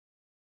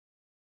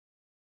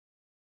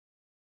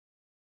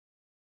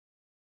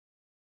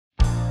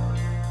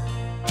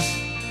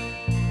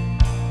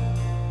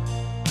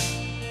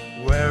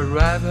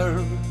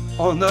wherever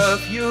on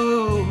earth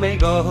you may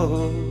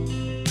go,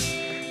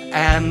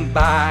 and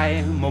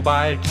by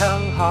mobile tell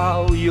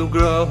how you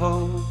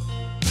grow,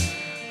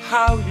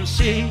 how you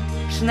see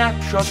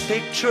snapshot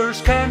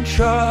pictures can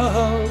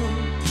show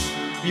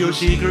your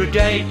secret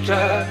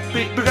data.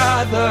 Big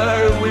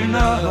Brother will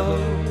know.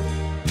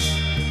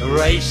 A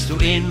race to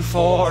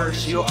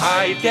enforce your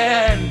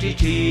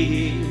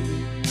identity,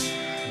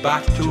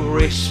 but to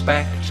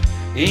respect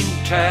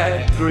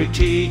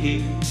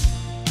integrity.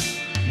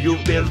 You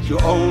built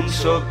your own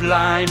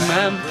sublime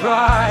and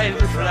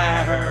private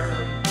flair.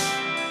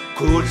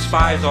 Cool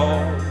spies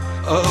all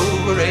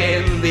over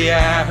in the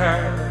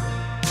air.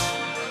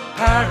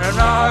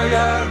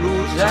 Paranoia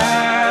rules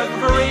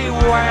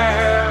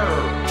everywhere.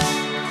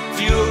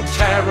 You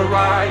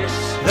terrorize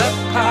the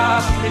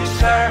public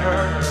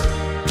sphere.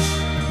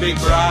 Big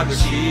Brother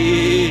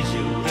sees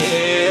you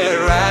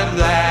here and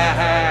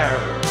there.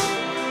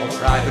 Of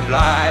private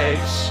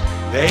lives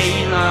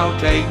they now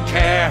take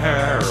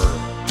care.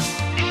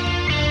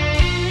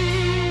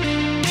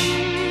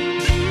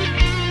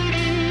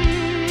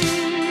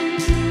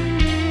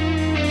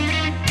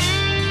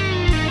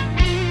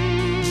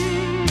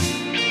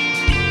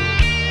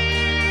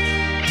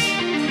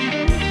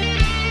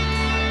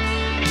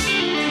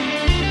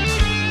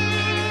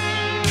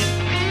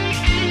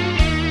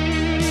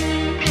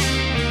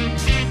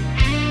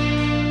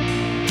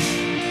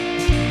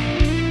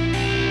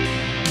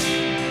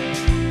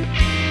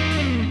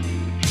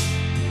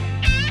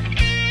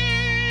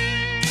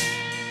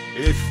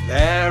 If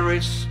there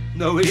is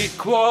no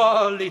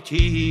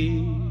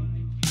equality,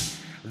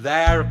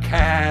 there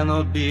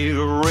cannot be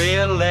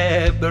real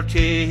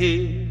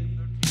liberty.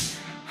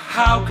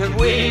 How can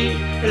we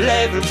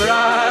live in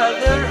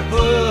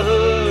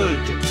brotherhood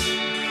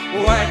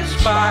when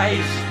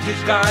spies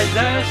disguise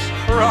as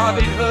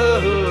Robin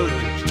Hood?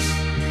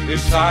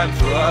 It's time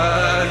for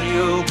a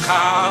new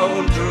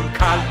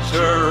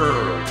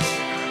counterculture,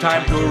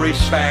 time to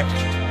respect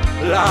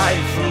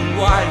life and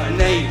wild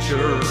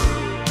nature.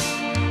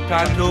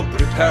 Time to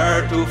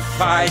prepare to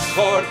fight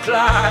for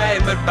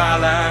climate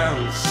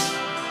balance,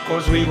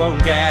 'cause we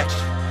won't get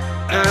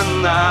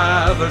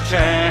another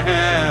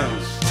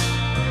chance.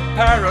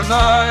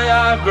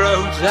 Paranoia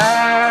grows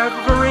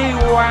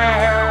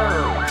everywhere.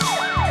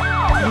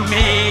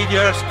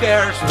 Media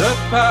scares the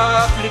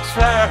public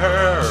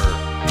sphere.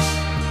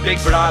 Big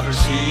Brother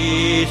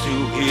sees you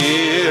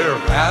here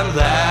and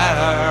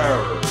there.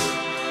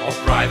 Of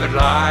private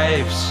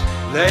lives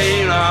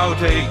they now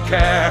take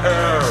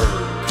care.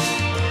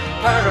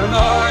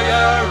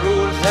 Paranoia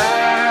rules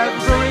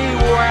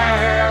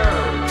everywhere.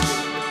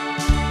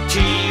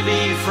 TV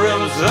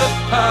thrills the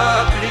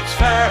public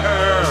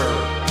sphere.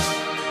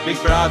 Big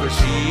Brother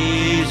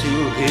sees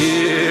you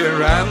here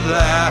and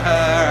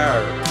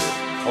there.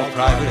 Of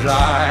private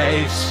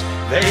lives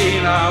they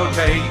now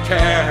take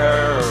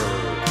care.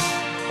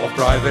 Of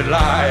private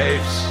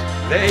lives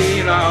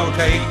they now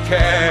take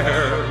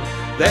care.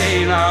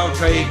 They now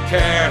take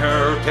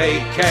care,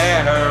 take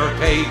care,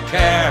 take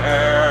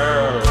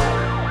care.